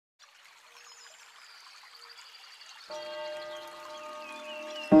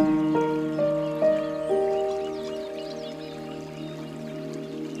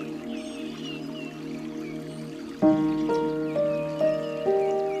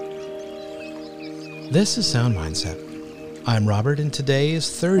This is Sound Mindset. I'm Robert, and today is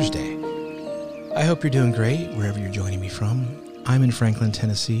Thursday. I hope you're doing great wherever you're joining me from. I'm in Franklin,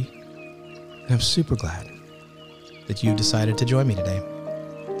 Tennessee, and I'm super glad that you decided to join me today.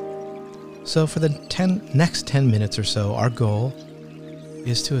 So for the next 10 minutes or so, our goal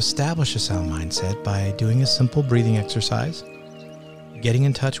is to establish a sound mindset by doing a simple breathing exercise, getting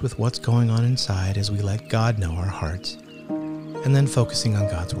in touch with what's going on inside as we let God know our hearts, and then focusing on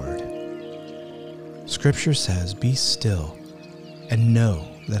God's Word. Scripture says, "Be still and know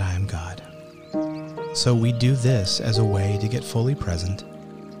that I am God." So we do this as a way to get fully present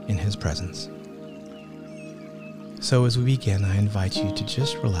in His presence. So as we begin, I invite you to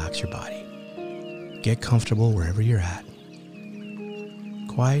just relax your body. Get comfortable wherever you're at.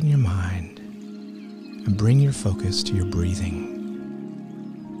 Quieten your mind and bring your focus to your breathing.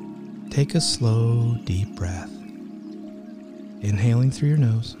 Take a slow, deep breath, inhaling through your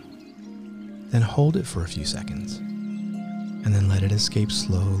nose. Then hold it for a few seconds, and then let it escape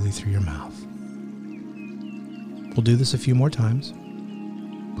slowly through your mouth. We'll do this a few more times,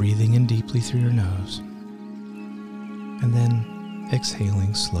 breathing in deeply through your nose, and then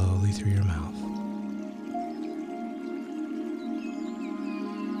exhaling slowly through your mouth.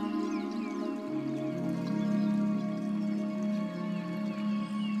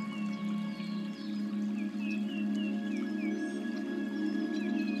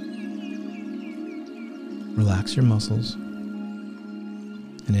 Relax your muscles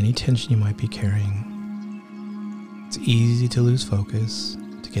and any tension you might be carrying. It's easy to lose focus,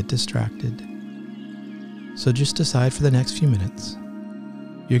 to get distracted. So just decide for the next few minutes,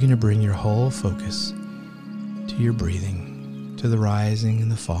 you're going to bring your whole focus to your breathing, to the rising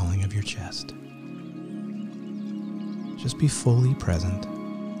and the falling of your chest. Just be fully present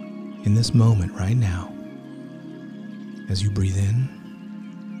in this moment right now as you breathe in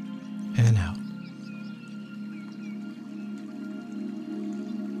and out.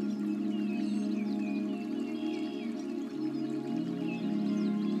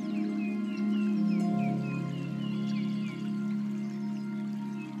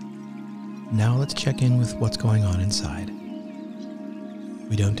 Now let's check in with what's going on inside.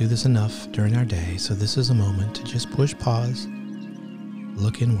 We don't do this enough during our day, so this is a moment to just push pause,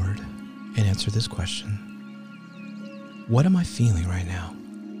 look inward, and answer this question. What am I feeling right now?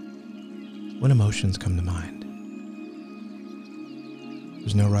 What emotions come to mind?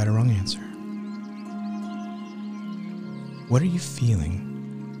 There's no right or wrong answer. What are you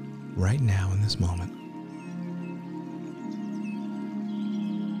feeling right now in this moment?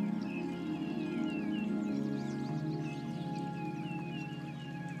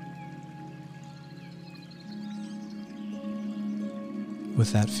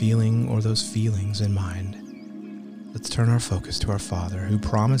 With that feeling or those feelings in mind, let's turn our focus to our Father, who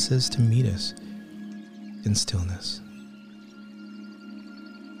promises to meet us in stillness.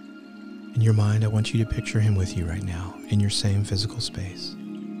 In your mind, I want you to picture Him with you right now in your same physical space.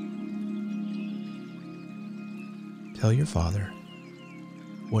 Tell your Father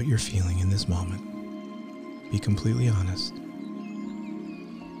what you're feeling in this moment. Be completely honest.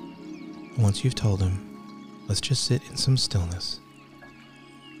 Once you've told Him, let's just sit in some stillness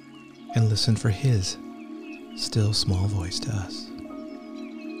and listen for His still small voice to us.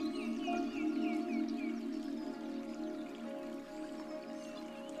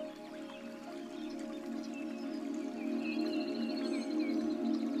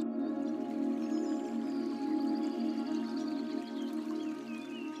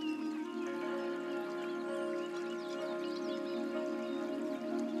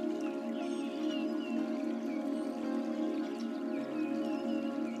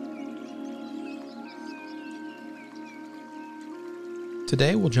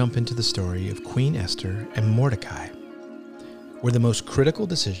 Today we'll jump into the story of Queen Esther and Mordecai, where the most critical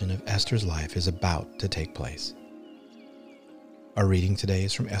decision of Esther's life is about to take place. Our reading today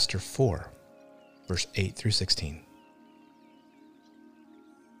is from Esther 4, verse 8 through 16.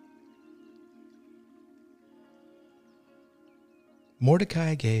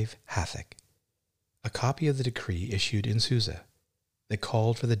 Mordecai gave Hathach a copy of the decree issued in Susa that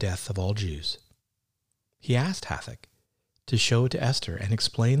called for the death of all Jews. He asked Hathach to show it to Esther and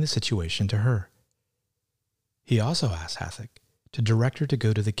explain the situation to her. He also asked Hathach to direct her to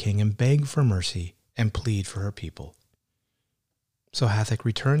go to the king and beg for mercy and plead for her people. So Hathach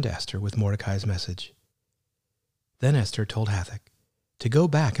returned to Esther with Mordecai's message. Then Esther told Hathach to go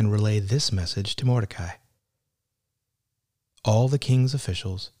back and relay this message to Mordecai. All the king's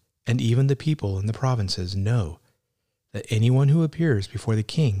officials and even the people in the provinces know that anyone who appears before the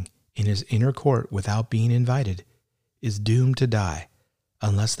king in his inner court without being invited is doomed to die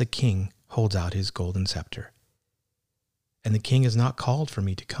unless the king holds out his golden scepter. And the king has not called for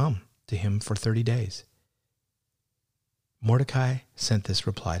me to come to him for 30 days. Mordecai sent this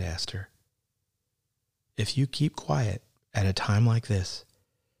reply to Esther. If you keep quiet at a time like this,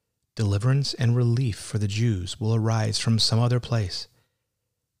 deliverance and relief for the Jews will arise from some other place,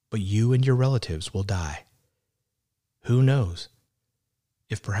 but you and your relatives will die. Who knows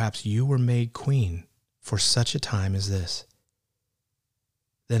if perhaps you were made queen for such a time as this?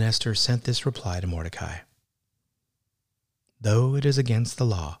 Then Esther sent this reply to Mordecai. Though it is against the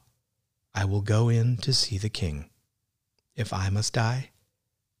law, I will go in to see the king. If I must die,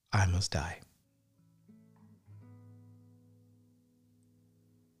 I must die.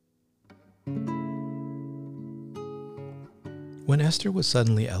 When Esther was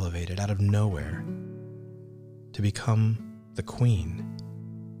suddenly elevated out of nowhere to become the queen,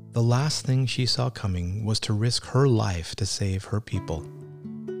 the last thing she saw coming was to risk her life to save her people.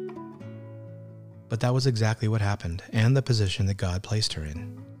 But that was exactly what happened, and the position that God placed her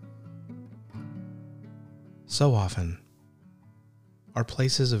in. So often, our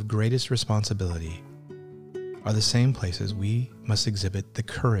places of greatest responsibility are the same places we must exhibit the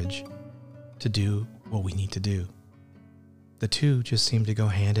courage to do what we need to do. The two just seem to go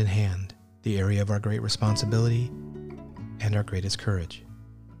hand in hand, the area of our great responsibility and our greatest courage.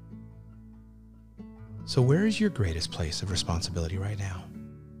 So where is your greatest place of responsibility right now?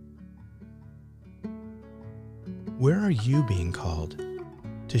 Where are you being called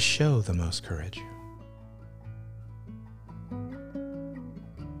to show the most courage?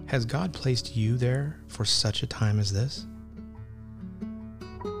 Has God placed you there for such a time as this?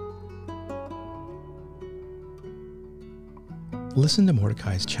 Listen to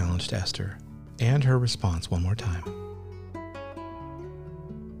Mordecai's challenge to Esther and her response one more time.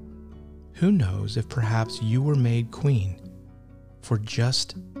 Who knows if perhaps you were made queen for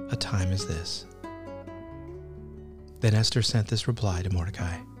just a time as this? Then Esther sent this reply to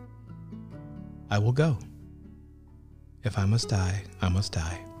Mordecai. I will go. If I must die, I must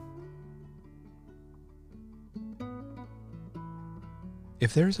die.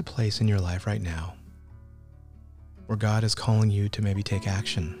 If there is a place in your life right now where God is calling you to maybe take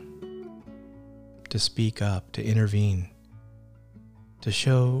action, to speak up, to intervene, to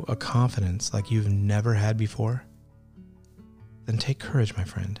show a confidence like you've never had before, then take courage, my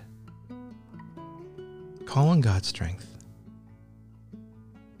friend. Call on God's strength.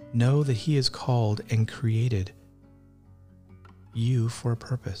 Know that He has called and created you for a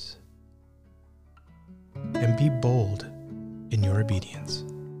purpose. And be bold in your obedience.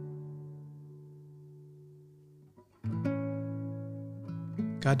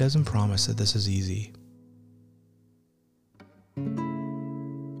 God doesn't promise that this is easy.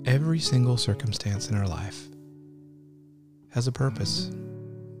 Every single circumstance in our life has a purpose.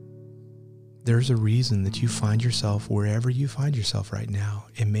 There's a reason that you find yourself wherever you find yourself right now.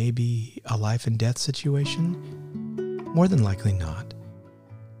 It may be a life and death situation, more than likely not.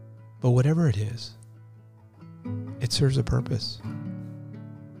 But whatever it is, it serves a purpose.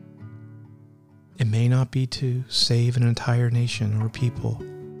 It may not be to save an entire nation or people,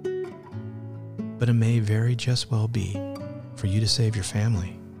 but it may very just well be for you to save your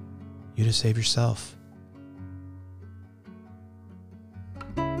family, you to save yourself.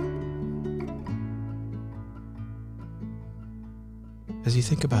 As you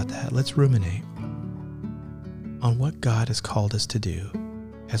think about that, let's ruminate on what God has called us to do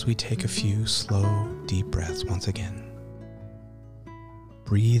as we take a few slow, deep breaths once again.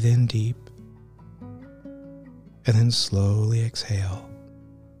 Breathe in deep, and then slowly exhale.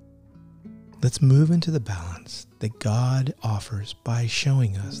 Let's move into the balance that God offers by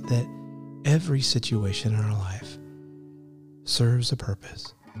showing us that every situation in our life serves a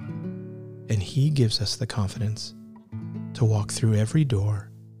purpose, and He gives us the confidence to walk through every door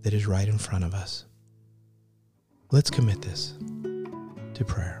that is right in front of us. Let's commit this to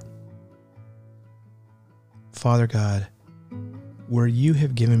prayer. Father God, where you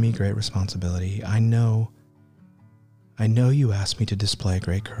have given me great responsibility, I know you asked me to display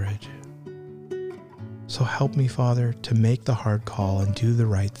great courage. So help me, Father, to make the hard call and do the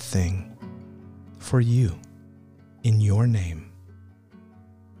right thing for you, in your name.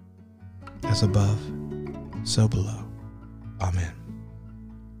 As above, so below. Amen.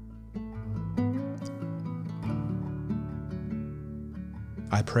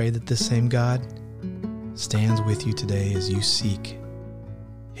 I pray that this same God stands with you today as you seek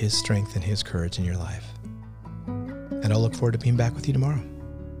His strength and His courage in your life. and I'll look forward to being back with you tomorrow.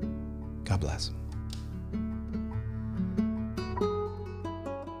 God bless.